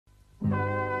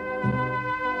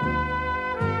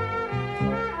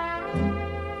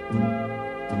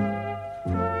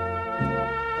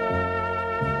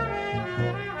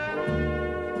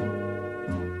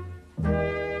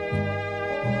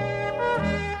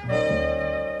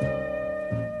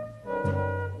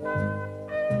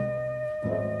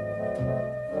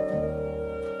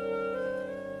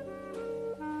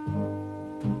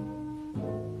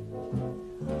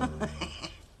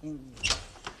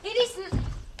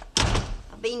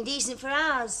been decent for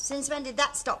hours. Since when did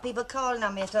that stop people calling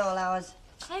on me at all hours?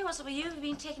 Hey, what's up with you? Have you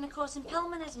been taking a course in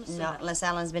Pelmanism, sir? Not unless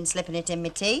Alan's been slipping it in my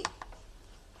tea.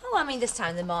 Oh, I mean, this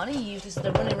time in the morning, you usually sort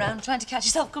of running around trying to catch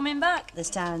yourself coming back. This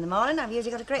time in the morning, I've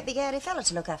usually got a great big hairy fella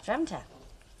to look after, haven't I?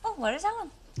 Oh, where is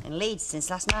Alan? In Leeds since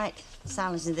last night. The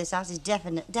silence in this house is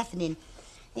deafening.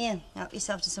 Here, help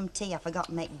yourself to some tea. I forgot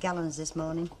to make gallons this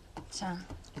morning. Sure.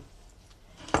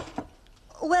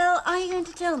 Well, are you going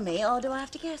to tell me, or do I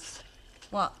have to guess?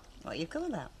 What? What you've come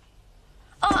about?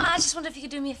 Oh, I just wondered if you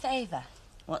could do me a favour.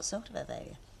 What sort of a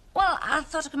favour? Well, I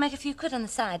thought I could make a few quid on the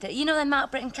side. You know them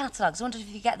Mount Britain catalogues? I wondered if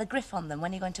you could get the griff on them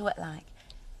when you're going to work, like.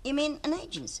 You mean an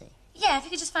agency? Yeah, if you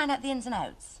could just find out the ins and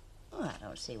outs. Oh, I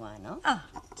don't see why not. Oh,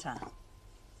 sure.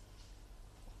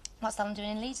 What's Alan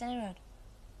doing in Leeds, any road?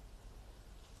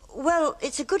 Well,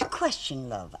 it's a good question,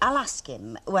 love. I'll ask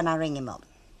him when I ring him up.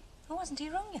 Oh, wasn't he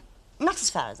wrong, you? Not as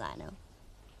far as I know.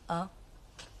 Oh?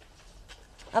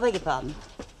 I beg your pardon?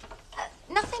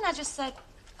 Nothing, I just said...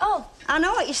 Oh. I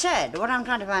know what you said. What I'm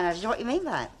trying to find out is what you mean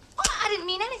by it. Well, I didn't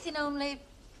mean anything, only...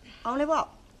 Only what?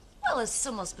 Well, there's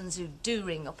some husbands who do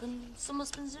ring up and some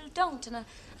husbands who don't, and I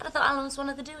thought Alan was one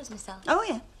of the doers myself. Oh,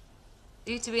 yeah.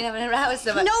 You two been having a row with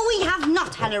someone? No, we have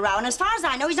not had a row, and as far as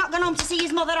I know, he's not gone home to see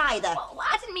his mother either. Well,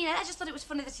 I didn't mean it. I just thought it was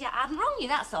funny that he hadn't wrong you,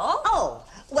 that's all. Oh,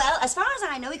 well, as far as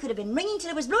I know, he could have been ringing till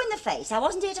he was blue in the face. I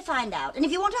wasn't here to find out. And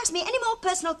if you want to ask me any more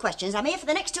personal questions, I'm here for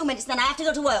the next 2 minutes, then I have to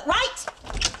go to work, right?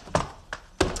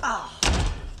 Oh.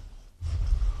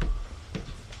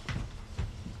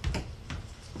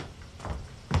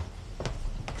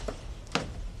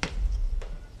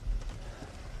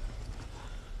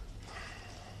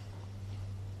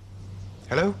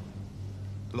 Hello?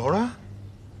 Laura?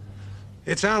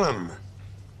 It's Alan.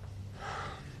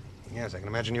 Yes, I can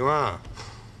imagine you are.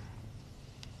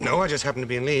 No, I just happen to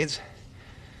be in Leeds.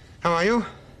 How are you?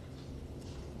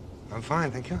 I'm fine,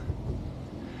 thank you.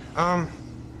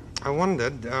 I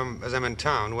wondered, as I'm in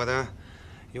town, whether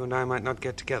you and I might not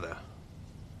get together.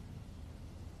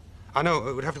 I know,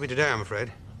 it would have to be today, I'm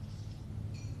afraid.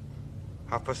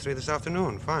 3:30 this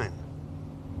afternoon, fine.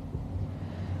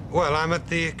 Well, I'm at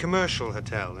the Commercial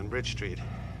Hotel in Bridge Street.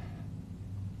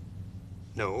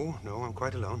 No, I'm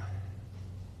quite alone.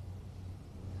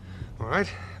 All right,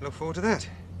 look forward to that.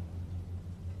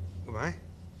 Goodbye.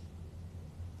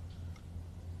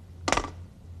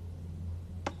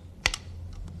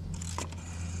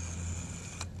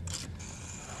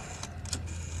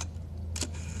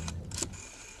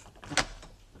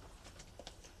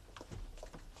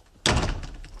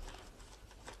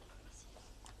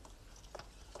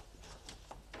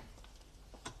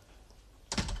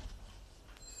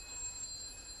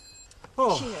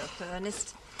 Oh. Cheer up,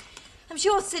 Ernest. I'm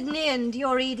sure Sydney and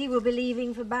your Edie will be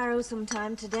leaving for Barrow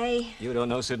sometime today. You don't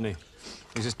know Sydney.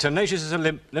 He's as tenacious as a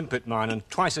limpet mine and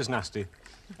twice as nasty.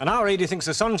 And our Edie thinks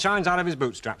the sun shines out of his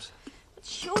bootstraps. But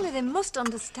surely they must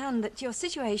understand that your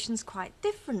situation's quite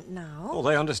different now. Oh,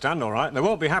 they understand, all right. And they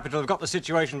won't be happy till they've got the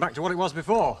situation back to what it was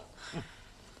before.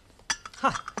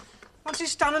 Ha! Fancy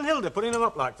Stan and Hilda putting them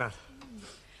up like that.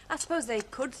 I suppose they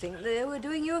could think they were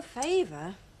doing you a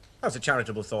favour. That's a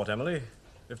charitable thought, Emily.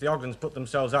 If the Ogdens put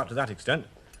themselves out to that extent,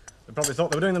 they probably thought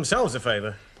they were doing themselves a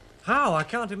favour. How? I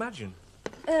can't imagine.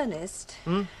 Ernest,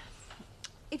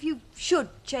 if you should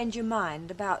change your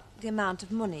mind about the amount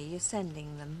of money you're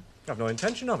sending them... I've no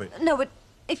intention of it. No, but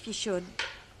if you should,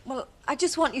 well, I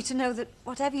just want you to know that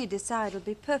whatever you decide will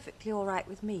be perfectly all right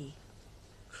with me.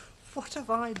 What have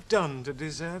I done to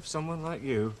deserve someone like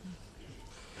you?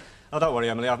 Oh, don't worry,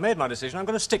 Emily. I've made my decision. I'm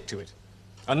going to stick to it.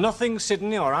 And nothing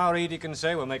Sydney or our Edie can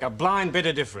say will make a blind bit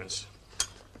of difference.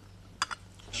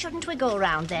 Shouldn't we go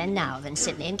round there now then,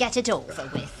 Sydney, and get it over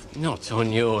with? Not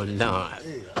on your life.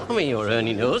 I mean, your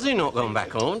Ernie knows he's not gone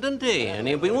back home, doesn't he? And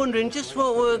he'll be wondering just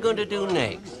what we're going to do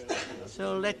next.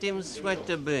 So let him sweat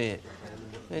a bit.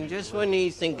 And just when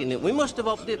he's thinking it, we must have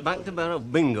upped it back to Barrow.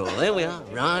 Bingo, there we are,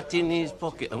 right in his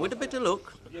pocket. And with a bit of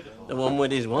luck, the one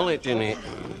with his wallet in it.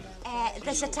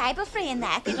 There's a table free in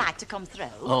there if you'd like to come through.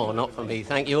 Oh, not for me,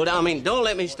 thank you. I mean, don't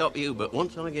let me stop you, but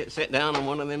once I get set down on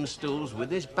one of them stools with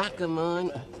this back of mine,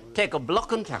 take a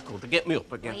block and tackle to get me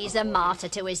up again. He's a martyr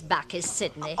to his back, is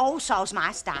Sydney. Oh, so's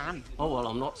my Stan. Oh, well,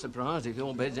 I'm not surprised if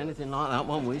your bed's anything like that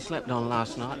one we slept on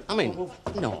last night. I mean,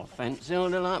 no offence,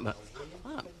 Hilda, like, but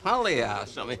that Pally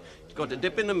house, I mean, it's got a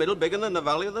dip in the middle bigger than the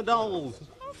Valley of the Dolls.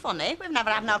 Funny, we've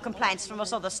never had no complaints from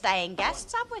us other staying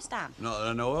guests, have we, Stan? Not that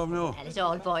I know of, no. And it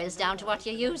all boils down to what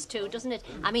you're used to, doesn't it?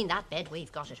 I mean, that bed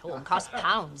we've got at home cost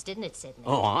pounds, didn't it, Sydney?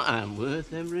 Oh, I am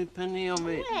worth every penny of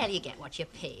it. Well, you get what you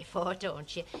pay for,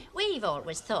 don't you? We've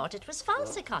always thought it was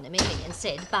false economy, me and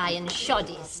Sid, buying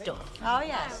shoddy stuff. Oh,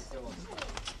 yes.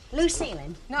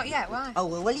 Lucille? Not yet, why? Oh,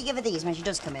 well, will you give her these when she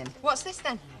does come in? What's this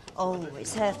then? Oh,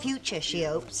 it's her future, she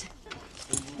hopes.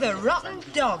 The rotten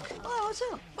dog. Oh, what's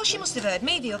up? Well, she must have heard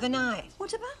me the other night.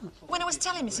 What about? When I was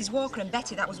telling Mrs. Walker and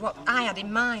Betty that was what I had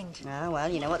in mind. Oh, well,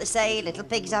 you know what they say, little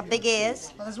pigs have big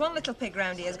ears. Well, there's one little pig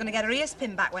round here who's going to get her ears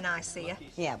pinned back when I see her.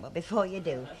 Yeah, well, before you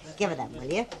do, give her them,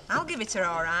 will you? I'll give it her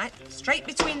all right. Straight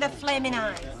between the flaming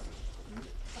eyes.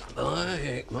 I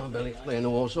hate my belly's playing a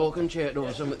Warsaw concerto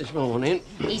or something this morning.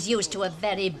 He's used to a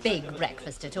very big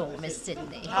breakfast at home, Miss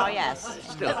Sidney. Oh, yes.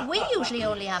 We usually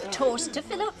only have toast to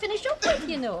finish up with,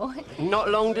 you know. Not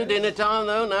long to dinner time,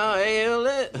 though, now, eh,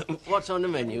 Hilda? What's on the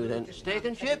menu, then? Steak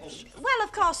and chips? Well,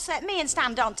 of course, me and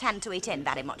Stan don't tend to eat in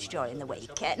very much during the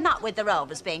week. Not with the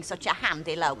Rovers being such a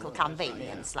handy local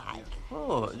convenience, like.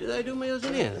 Oh, did they do meals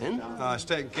in here, then?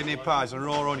 Steak and kidney pies and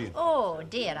raw onion. Oh,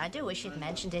 dear, I do wish you'd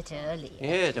mentioned it earlier.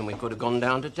 Yeah, then we could have gone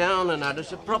down to town and had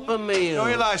us a proper meal.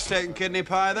 Don't you like steak and kidney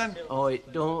pie, then? Oh,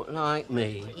 it don't like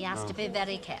me. He has to be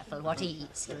very careful what he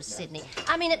eats, does Sidney.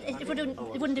 I mean, it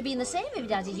wouldn't have been the same if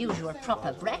he'd had his usual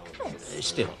proper breakfast.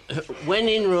 Still, when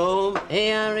in Rome,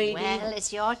 eh, Harry? Well,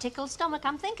 it's your tickled stomach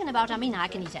I'm thinking about. I mean, I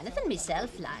can eat anything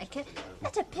myself, like.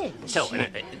 At a pinch. So,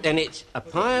 then it's a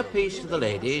pie apiece for the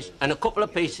ladies and a couple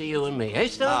of pieces for you and me, eh,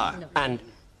 Star? Aye. And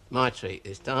my treat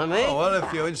this time, eh? Oh, well,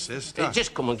 if you insist.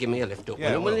 Just come and give me a lift up,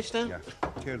 Yeah, will you, Star? Yeah,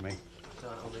 excuse me.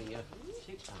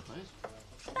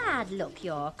 Bad luck,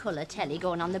 your colour telly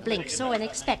going on the blink so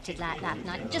unexpected like that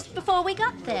night, just before we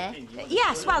got there.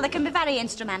 Yes, well, they can be very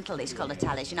instrumental, these colour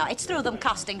tellers, you know. It's through them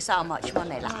costing so much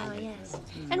money, like. Oh, yes.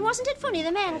 And wasn't it funny,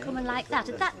 the man coming like that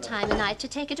at that time of night to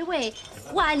take it away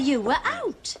while you were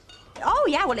out? Oh,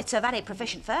 yeah, well, it's a very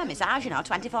proficient firm, it's ours, you know,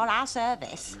 24-hour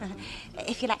service.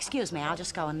 If you'll excuse me, I'll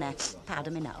just go and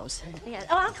powder my nose. Yeah.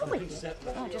 Oh, I'll come with you.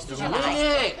 Oh, just as you like.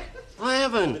 Nick, I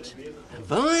haven't.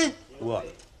 Have I?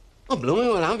 What? Oh, blooming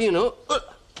well have, you know.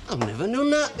 I've never done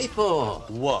that before.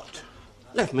 What?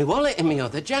 Left my wallet in my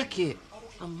other jacket.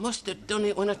 I must have done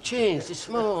it when I changed this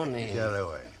morning. Get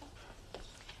away.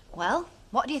 Well,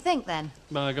 what do you think, then?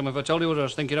 By gum, if I told you what I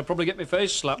was thinking, I'd probably get my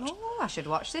face slapped. Oh, I should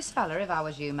watch this fella if I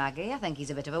was you, Maggie. I think he's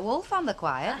a bit of a wolf on the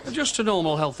quiet. Just a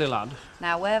normal, healthy lad.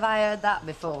 Now, where have I heard that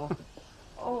before?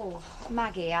 Oh,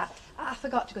 Maggie, I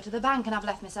forgot to go to the bank and I've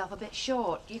left myself a bit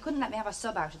short. You couldn't let me have a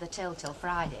sub out of the till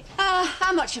Friday.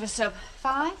 How much of a sub?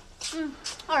 5?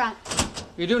 All right.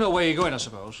 You do know where you're going, I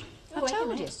suppose. I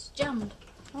told you, it's jammed.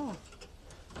 Oh.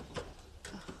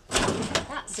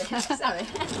 That's it. Sorry.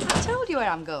 I told you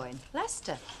where I'm going.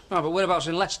 Leicester. Oh, but whereabouts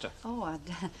in Leicester? Oh,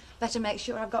 I'd better make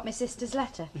sure I've got my sister's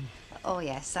letter. Oh,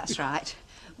 yes, that's right.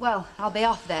 Well, I'll be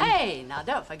off then. Hey, now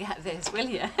don't forget this, will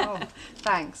you? Oh,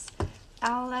 thanks.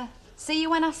 I'll see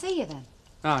you when I see you then.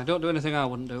 Ah, don't do anything I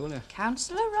wouldn't do, will you?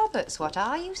 Councillor Roberts, what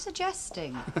are you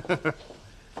suggesting?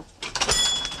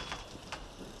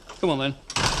 Come on, then.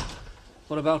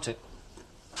 What about it?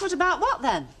 What about what,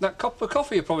 then? That cup of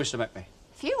coffee you promised to make me.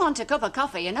 If you want a cup of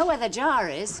coffee, you know where the jar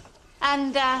is.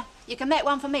 And, you can make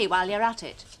one for me while you're at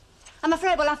it. I'm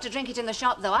afraid we'll have to drink it in the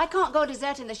shop, though. I can't go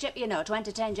deserting the ship, you know, to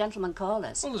entertain gentlemen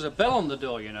callers. Well, there's a bell on the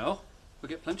door, you know. We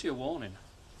get plenty of warning.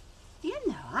 You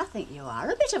know, I think you are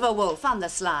a bit of a wolf on the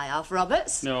sly, off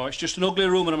Roberts. No, it's just an ugly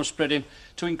rumour I'm spreading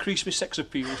to increase my sex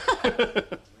appeal.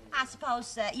 I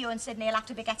suppose you and Sidney will have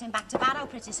to be getting back to Barrow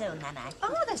pretty soon, then, eh?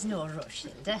 Oh, there's no rush,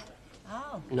 Hilda.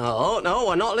 Oh. No,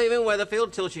 we're not leaving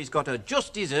Weatherfield till she's got her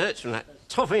just desserts from that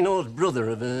toffee-nosed brother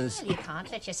of hers. Well, you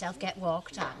can't let yourself get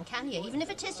walked on, can you? Even if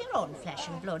it is your own flesh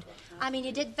and blood. I mean,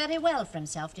 he did very well for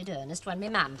himself, did Ernest, when my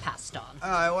man passed on.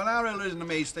 Aye, well, our religion to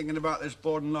me is thinking about this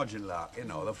board and lodging lark, you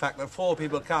know, the fact that 4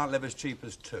 people can't live as cheap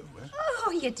as 2, eh?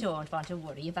 Oh, you don't want to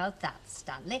worry about that,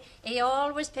 Stanley. He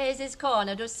always pays his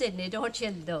corner to Sidney, don't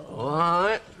you, love?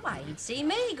 Why? Why, he'd see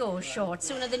me go short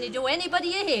sooner than he'd do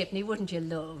anybody a halfpenny, wouldn't you,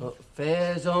 love? Well,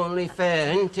 fair's only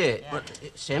fair, isn't it? Yeah. But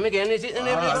same again, is it, than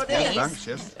everybody else? Thanks,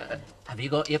 yes. Have you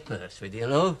got your purse with you,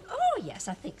 love? Oh, yes,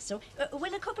 I think so.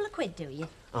 Will a couple of quid do you?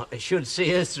 Oh, it should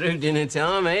see us through dinner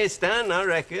time, eh, Stan, I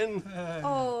reckon.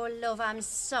 Oh, love, I'm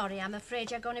sorry. I'm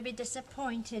afraid you're going to be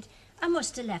disappointed. I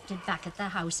must have left it back at the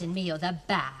house in me other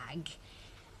bag.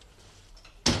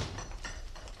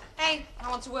 Hey, I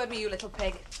want a word with you, little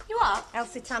pig. You are?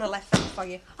 Elsie Tanner left that for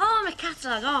you. Oh, my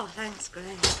catalogue. Oh, thanks, great.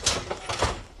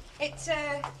 It,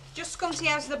 just come to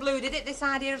you out of the blue, did it, this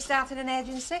idea of starting an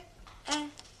agency?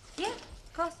 Yeah,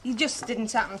 of course. You just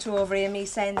didn't happen to overhear me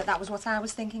saying that was what I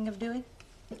was thinking of doing?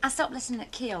 I stopped listening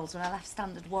at Keel's when I left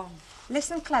Standard 1.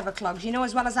 Listen, clever clogs, you know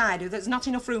as well as I do there's not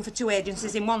enough room for 2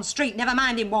 agencies in one street, never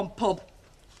mind in one pub.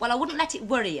 Well, I wouldn't let it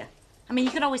worry you. I mean,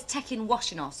 you could always take in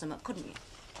washing or something, couldn't you?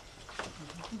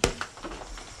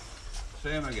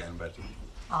 Same again, Betty.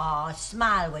 Oh,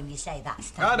 smile when you say that, I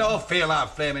Stanley. don't feel like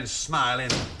flaming smiling.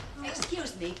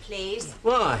 Excuse me, please.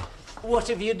 Why? What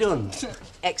have you done?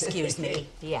 Excuse me.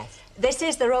 Yes. This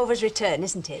is the Rover's Return,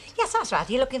 isn't it? Yes, that's right.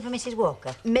 Are you looking for Mrs.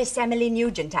 Walker? Miss Emily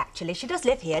Nugent, actually. She does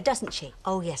live here, doesn't she?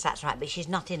 Oh, yes, that's right, but she's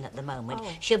not in at the moment.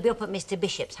 Oh. She'll be up at Mr.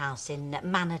 Bishop's house in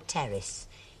Manor Terrace.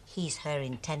 He's her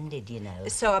intended, you know.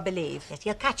 So I believe. Yes,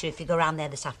 you'll catch her if you go round there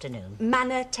this afternoon.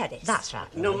 Manor Terrace. That's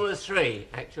right. Number 3,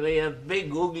 actually, a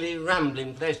big, ugly,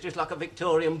 rambling place, just like a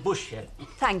Victorian bush shed.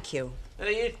 Thank you. Are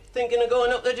you thinking of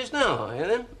going up there just now, are you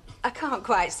then? I can't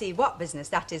quite see what business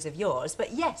that is of yours,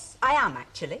 but yes, I am,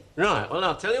 actually. Right, well,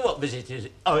 I'll tell you what visit is.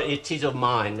 Oh, it is of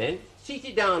mine, then.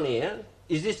 Seated down here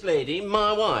is this lady,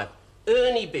 my wife,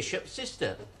 Ernie Bishop's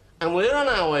sister. And we're on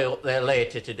our way up there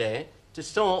later today to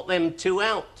sort them two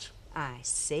out. I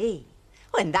see.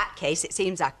 Well, in that case, it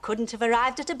seems I couldn't have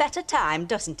arrived at a better time,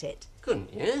 doesn't it?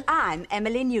 Couldn't you? I'm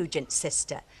Emily Nugent's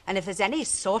sister, and if there's any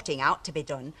sorting out to be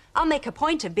done, I'll make a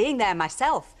point of being there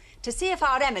myself to see if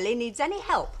our Emily needs any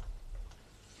help.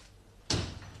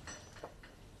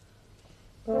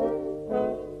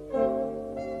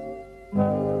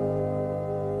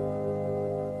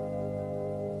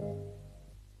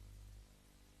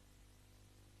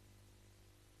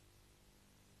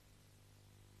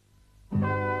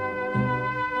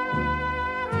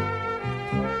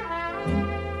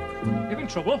 You in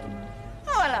trouble?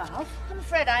 Oh, hello, Alf. I'm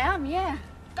afraid I am, yeah.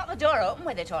 Got the door open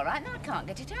with it all right, now I can't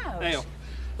get it out. Hey,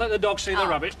 let the dog see the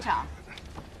rabbit. Tom.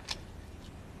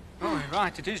 Oh,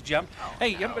 right, it is jammed. Hey,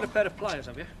 you haven't got a pair of pliers,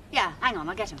 have you? Yeah, hang on,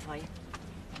 I'll get him for you.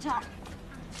 Tom.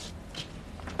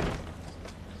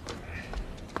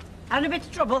 Having a bit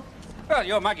of trouble? Well,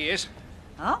 your Maggie is.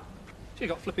 Oh? She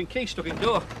got flipping key stuck in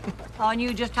door. Oh, and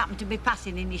you just happened to be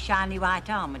passing in your shiny white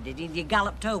armour, did you? You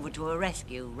galloped over to her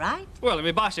rescue, right? Well, in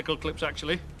my bicycle clips,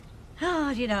 actually.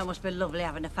 Oh, do you know, it must be lovely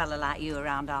having a fella like you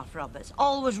around Alf Roberts.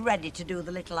 Always ready to do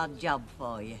the little odd job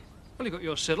for you. Well, you got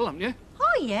your saddle, haven't you?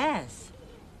 Oh, yes.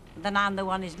 Then I'm the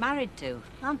one he's married to,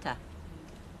 aren't I?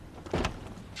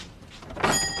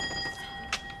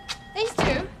 These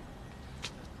two?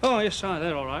 Oh, yes, aye,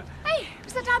 they're all right. Hey, it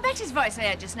was the diabetes voice I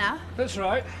heard just now. That's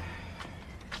right.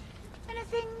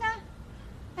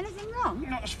 Anything wrong?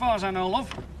 Not as far as I know, love.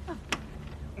 Oh.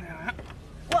 Yeah.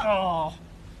 What? Oh.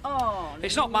 Oh,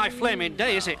 It's not my flaming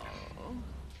day, is it?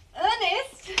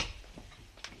 Ernest!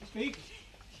 Speak.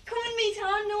 Come and meet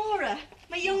our Nora,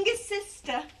 my youngest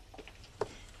sister.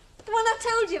 The one I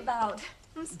told you about,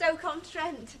 from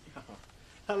Stoke-on-Trent.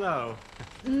 Hello.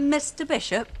 Mr.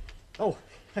 Bishop? Oh,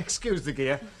 excuse the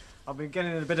gear. I've been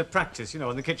getting a bit of practice, you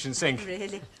know, in the kitchen sink.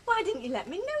 Really? Why didn't you let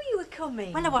me know you were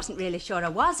coming? Well, I wasn't really sure I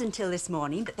was until this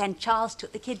morning, but then Charles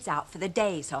took the kids out for the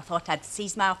day, so I thought I'd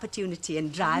seize my opportunity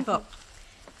and drive up.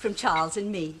 From Charles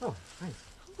and me. Oh, thanks.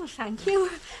 Well, thank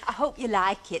you. I hope you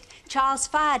like it. Charles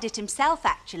fired it himself,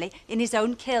 actually, in his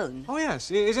own kiln. Oh, yes.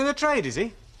 He's in the trade, is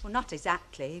he? Well, not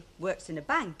exactly. He works in a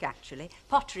bank, actually.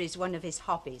 Pottery's one of his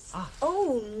hobbies.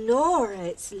 Oh, Nora,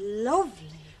 it's lovely.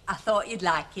 I thought you'd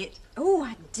like it. Oh,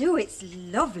 I do. It's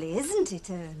lovely, isn't it,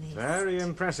 Ernest? Very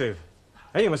impressive.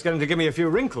 Hey, you must get him to give me a few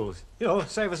wrinkles. You know,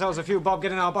 save ourselves a few bob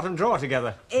getting our bottom drawer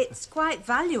together. It's quite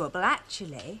valuable,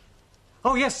 actually.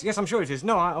 Oh, yes, yes, I'm sure it is.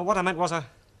 No, what I meant was I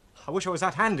wish I was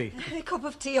that handy. A cup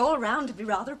of tea all round would be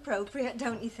rather appropriate,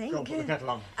 don't you think? Go on, put the kettle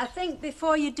on. I think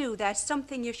before you do, there's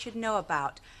something you should know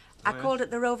about. I called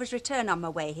at the Rover's Return on my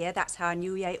way here. That's how I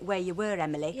knew where you were,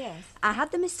 Emily. Yes. I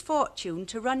had the misfortune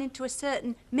to run into a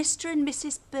certain Mr. and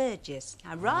Mrs. Burgess.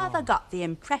 I rather got the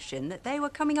impression that they were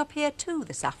coming up here too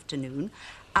this afternoon.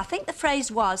 I think the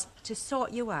phrase was to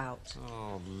sort you out.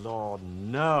 Oh, Lord,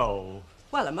 no.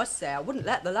 Well, I must say, I wouldn't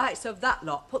let the likes of that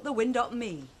lot put the wind up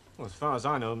me. Well, as far as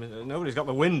I know, nobody's got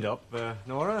the wind up,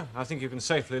 Nora. I think you can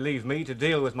safely leave me to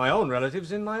deal with my own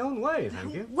relatives in my own way,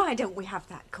 thank you. Why don't we have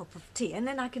that cup of tea and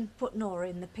then I can put Nora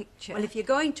in the picture? Well, if you're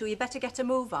going to, you better get a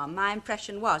move on. My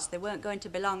impression was they weren't going to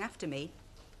be long after me.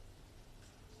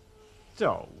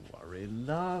 Don't worry,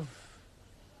 love.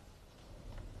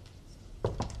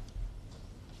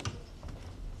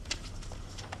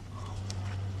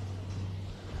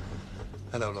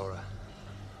 Hello, Laura.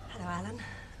 Hello, Alan.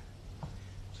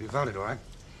 So you found it all right?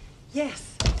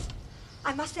 Yes.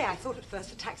 I must say, I thought at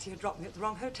first the taxi had dropped me at the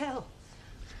wrong hotel.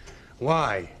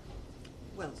 Why?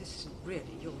 Well, this isn't really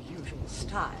your usual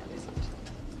style, is it?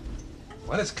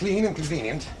 Well, it's clean and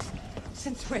convenient.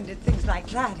 Since when did things like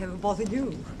that ever bother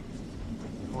you?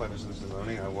 Oh, ever since the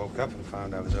morning I woke up and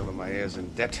found I was over my ears in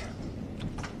debt.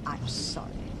 I'm sorry.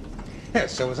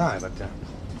 Yes, so was I, but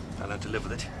I learned to live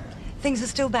with it. Things are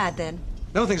still bad, then?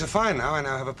 No, things are fine now. I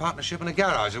now have a partnership in a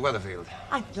garage at Weatherfield.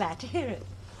 I'm glad to hear it.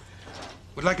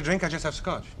 Would like a drink? I just have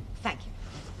scotch. Thank you.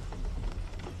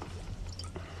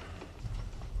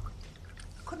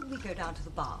 we go down to the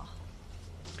bar?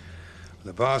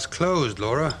 The bar's closed,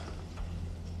 Laura.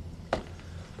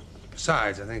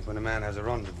 Besides, I think when a man has a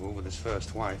rendezvous with his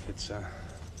first wife, it's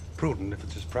prudent if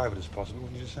it's as private as possible,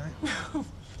 wouldn't you say?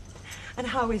 And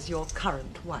how is your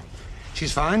current wife?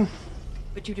 She's fine.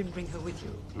 But you didn't bring her with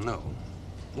you? No.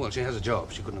 Well, she has a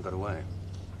job. She couldn't have got away.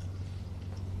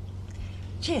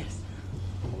 Cheers.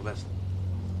 All the best.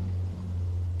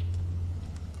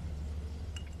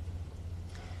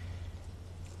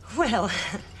 Well,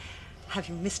 have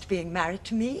you missed being married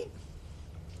to me?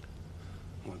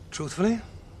 Well, truthfully?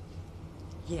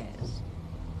 Yes.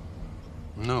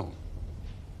 No.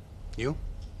 You?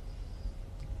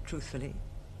 Truthfully?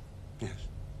 Yes.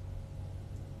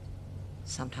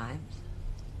 Sometimes.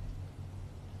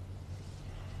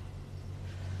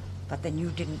 But then you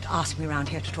didn't ask me around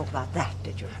here to talk about that,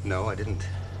 did you? No, I didn't.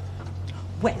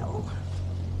 Well?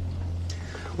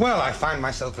 Well, I find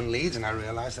myself in Leeds and I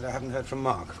realize that I haven't heard from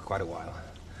Mark for quite a while.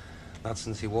 Not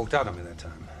since he walked out on me that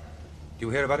time. Do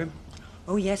you hear about him?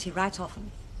 Oh, yes, he writes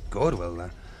often. Good. Well,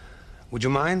 would you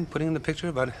mind putting in the picture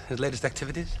about his latest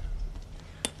activities?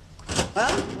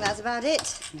 Well, that's about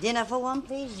it. Dinner for one,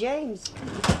 please, James.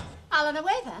 Alan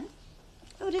away then?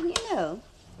 Oh, didn't you know?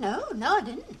 No, I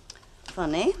didn't.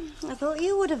 Funny. I thought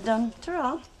you would have done.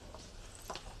 Ta-ra.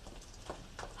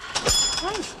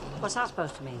 Hey, what's that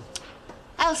supposed to mean?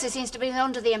 Elsie seems to be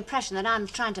under the impression that I'm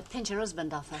trying to pinch her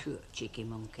husband off her. Sure, cheeky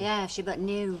monkey. Yeah, if she but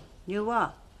knew. Knew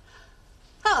what?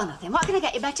 Oh, nothing. What can I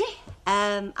get you, Betty?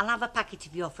 I'll have a packet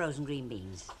of your frozen green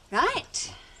beans.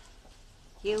 Right.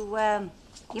 You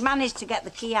managed to get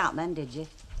the key out then, did you?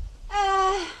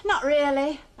 Not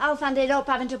really. Alf ended up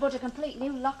having to put a complete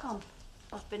new lock on.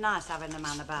 Must be nice having a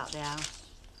man about the house.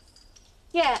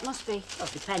 Yeah, it must be. Well,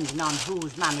 depending on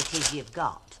whose man it is you've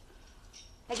got.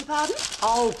 Beg your pardon?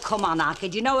 Oh, come on,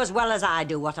 Arkid. You know as well as I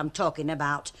do what I'm talking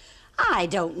about. I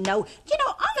don't know. You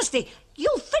know, honestly,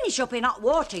 you'll finish up in hot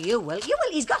water, you will. You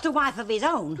will. He's got a wife of his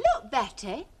own. Look,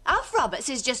 Betty, Alf Roberts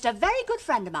is just a very good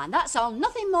friend of mine. That's all.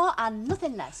 Nothing more and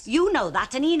nothing less. You know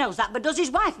that and he knows that, but does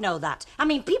his wife know that? I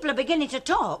mean, people are beginning to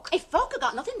talk. If folk have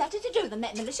got nothing better to do than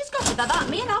make malicious gossip about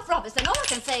me and Alf Roberts, then all I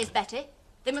can say is, Betty,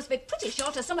 they must be pretty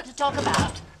short of something to talk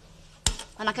about.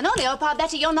 And I can only hope, our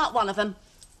Betty, you're not one of them.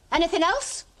 Anything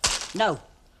else? No,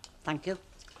 thank you.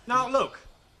 Now, look.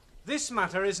 This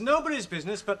matter is nobody's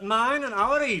business but mine and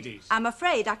our Edie's. I'm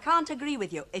afraid I can't agree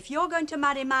with you. If you're going to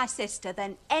marry my sister,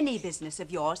 then any business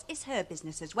of yours is her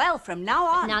business as well from now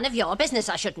on. None of your business,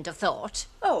 I shouldn't have thought.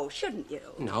 Oh, shouldn't you?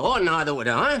 No, neither would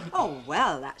I. Oh,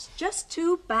 well, that's just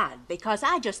too bad, because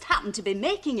I just happen to be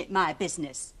making it my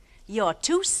business. You're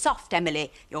too soft,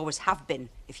 Emily. You always have been.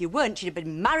 If you weren't, you'd have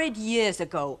been married years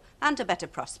ago, and to better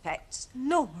prospects.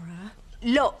 Laura.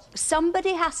 Look,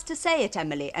 somebody has to say it,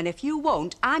 Emily, and if you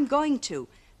won't, I'm going to.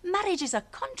 Marriage is a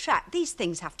contract. These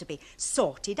things have to be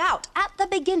sorted out at the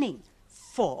beginning.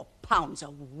 £4 a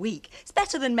week. It's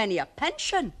better than many a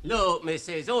pension. Look,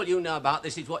 missus, all you know about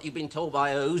this is what you've been told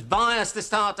by who's biased to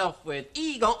start off with.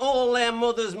 He got all their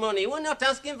mother's money. We're not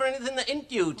asking for anything that ain't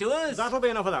due to us. That'll be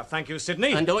enough of that. Thank you,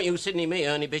 Sidney. And don't you Sidney me,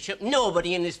 Ernie Bishop.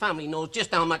 Nobody in this family knows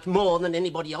just how much more than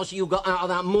anybody else you got out of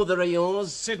that mother of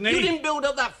yours. Sidney. You didn't build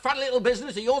up that fat little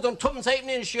business of yours on tuppence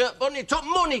halfpenny and shirt button. It took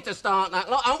money to start that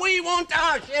lot, and we want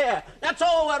our share. That's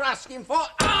all we're asking for.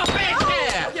 Our fair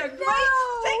share. You great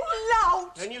thick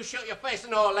lout! And you shut your face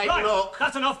and all, lady. Right, Look.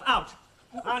 that's enough. Out.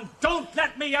 And don't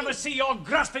let me ever see your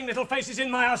grasping little faces in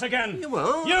my house again. You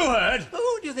won't. You heard?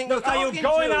 Who do you think you're Are you talking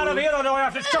going to? out of here, or do I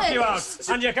have to chuck you out?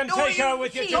 And you can No, take you her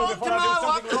with you too talk before to I do my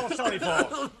something you're all sorry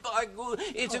for. By God,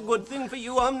 it's a good thing for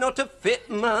you I'm not a fit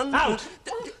man. Out!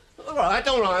 All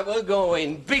right, we're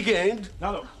going. Big end.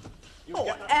 Now look.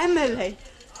 Oh, Emily,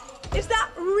 is that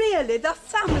really the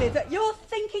family that you're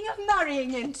thinking of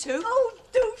marrying into? Oh,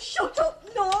 do shut up,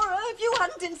 Nora. If you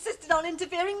hadn't insisted on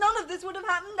interfering, none of this would have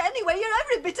happened anyway. You're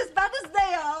every bit as bad as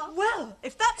they are. Well,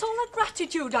 if that's all the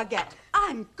gratitude I get,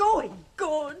 I'm going.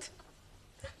 Good.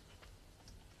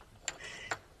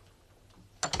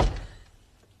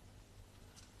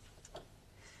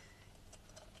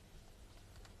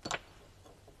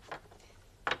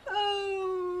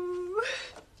 Oh.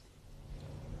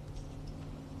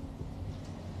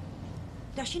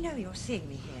 Does she know you're seeing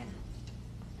me here?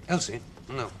 Elsie?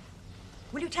 No.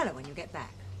 Will you tell her when you get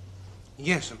back?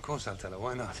 Yes, of course I'll tell her.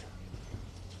 Why not?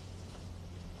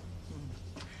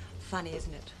 Funny,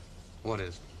 isn't it? What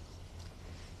is?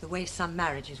 The way some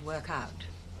marriages work out.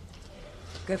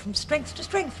 Go from strength to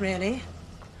strength, really,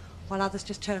 while others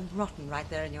just turn rotten right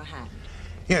there in your hand.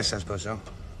 Yes, I suppose so.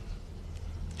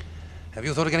 Have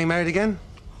you thought of getting married again?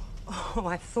 Oh,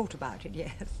 I've thought about it,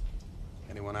 yes.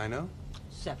 Anyone I know?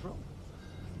 Several.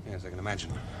 Yes, I can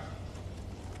imagine.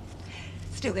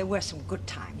 Still, there were some good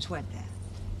times, weren't there?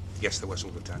 Yes, there were some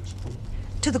good times.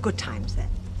 To the good times, then.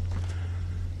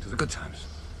 To the good times.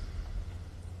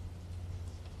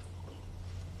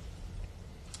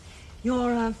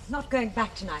 You're not going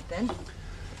back tonight, then?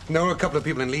 There are a couple of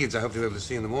people in Leeds I hope to be able to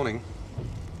see in the morning.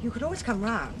 You could always come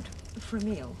round for a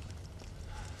meal.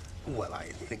 Well, I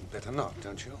think better not,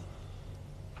 don't you?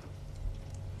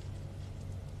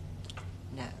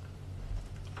 No.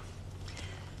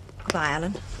 Goodbye,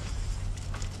 Alan.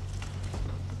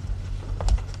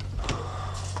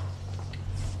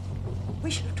 We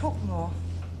should have talked more.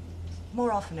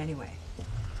 More often, anyway.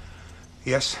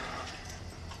 Yes.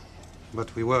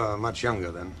 But we were much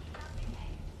younger then.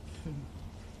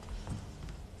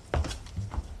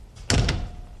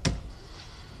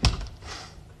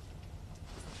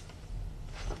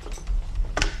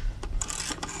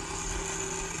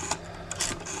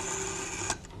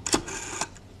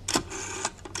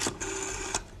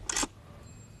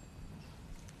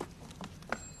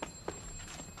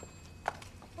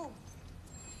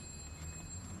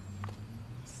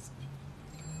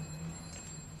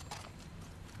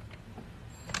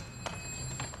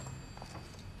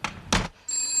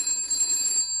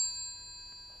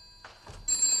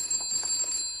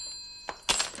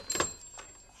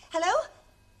 Hello?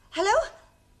 Hello?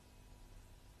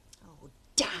 Oh,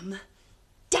 damn.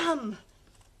 Damn.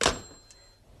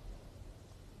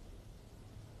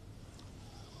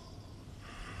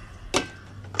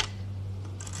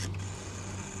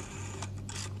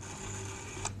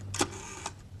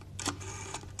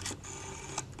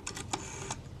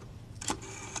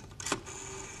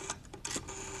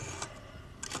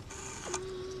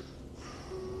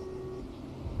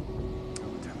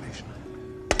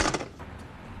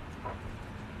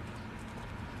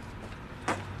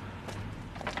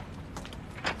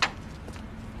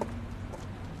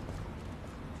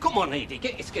 Come on, Edie,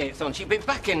 get your skates on. She'll be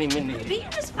back any minute. Being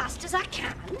as fast as I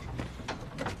can.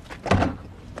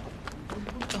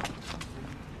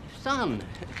 Son,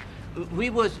 we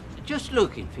was just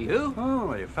looking for you. Oh,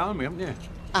 well, you found me, haven't you?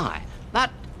 Aye,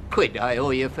 that quid I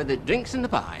owe you for the drinks and the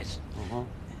pies.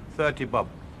 30 bob.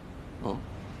 Oh,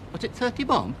 was it 30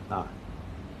 bob? Aye.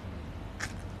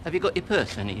 Have you got your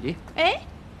purse then, Edie? Eh?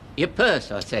 Your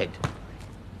purse, I said.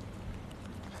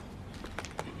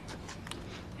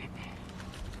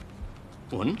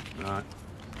 One. Right.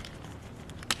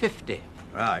 50.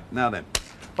 Right, now then.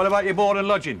 What about your board and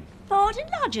lodging? Board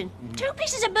and lodging. 2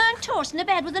 pieces of burnt toast and a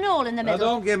bed with an hole in the Now, middle.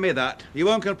 don't give me that. You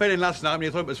weren't complaining last night when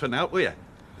you thought it was for now, were you?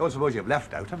 Don't suppose you've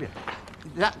left out, have you?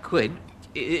 That quid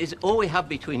is all we have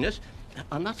between us,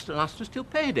 and that's to last us till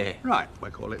payday. Right,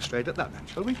 we'll call it straight at that then,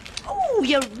 shall we? Oh,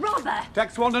 you robber!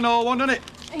 Text one to know one, doesn't it?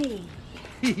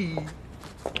 Hey.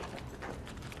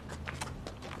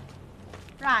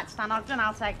 Right, Stan Ogden,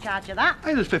 I'll take charge of that.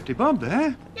 Hey, there's 50 bob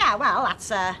there. Yeah, well,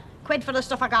 that's quid for the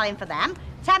stuff I got in for them.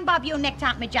 10 bob you nicked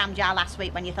out my jam jar last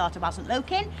week when you thought I wasn't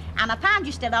looking, and £1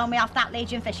 you still owe me off that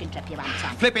Legion fishing trip you went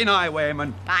on. Flipping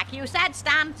highwayman. Like you said,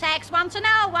 Stan, takes one to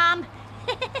know one.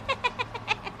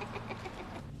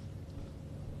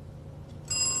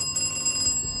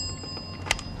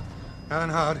 Alan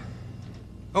Howard.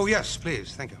 Oh, yes,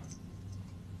 please. Thank you.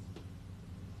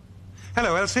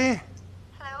 Hello, Elsie.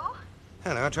 Hello?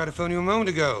 Hello, I tried to phone you a moment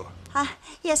ago.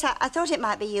 Yes, I thought it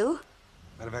might be you.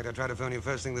 Matter of fact, I tried to phone you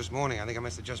first thing this morning. I think I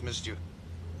must have just missed you.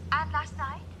 And last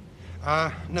night?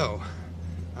 No.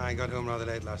 I got home rather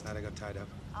late last night. I got tied up.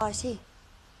 Oh, I see.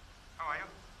 How are you?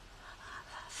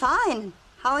 Fine.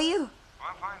 How are you? Oh,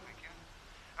 I'm fine, thank you.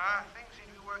 Things seem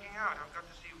to be working out. I've got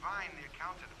to see Vine, the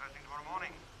accountant, first thing tomorrow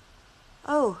morning.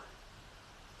 Oh.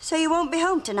 So you won't be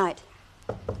home tonight?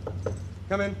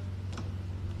 Come in.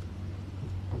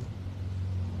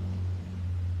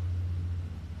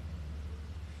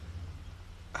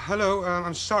 Hello,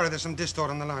 I'm sorry, there's some distort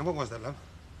on the line. What was that, love?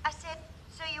 I said,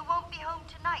 so you won't be home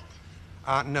tonight?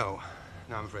 No.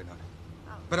 No, I'm afraid not.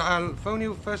 Oh. But I'll phone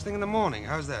you first thing in the morning.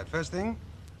 How's that? First thing?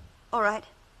 All right.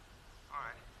 All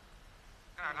right.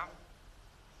 Good night, love.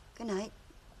 Good night.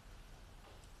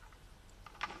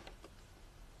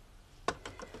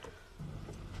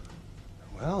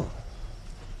 Well,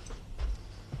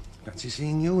 fancy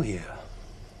seeing you here.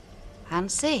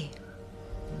 Fancy.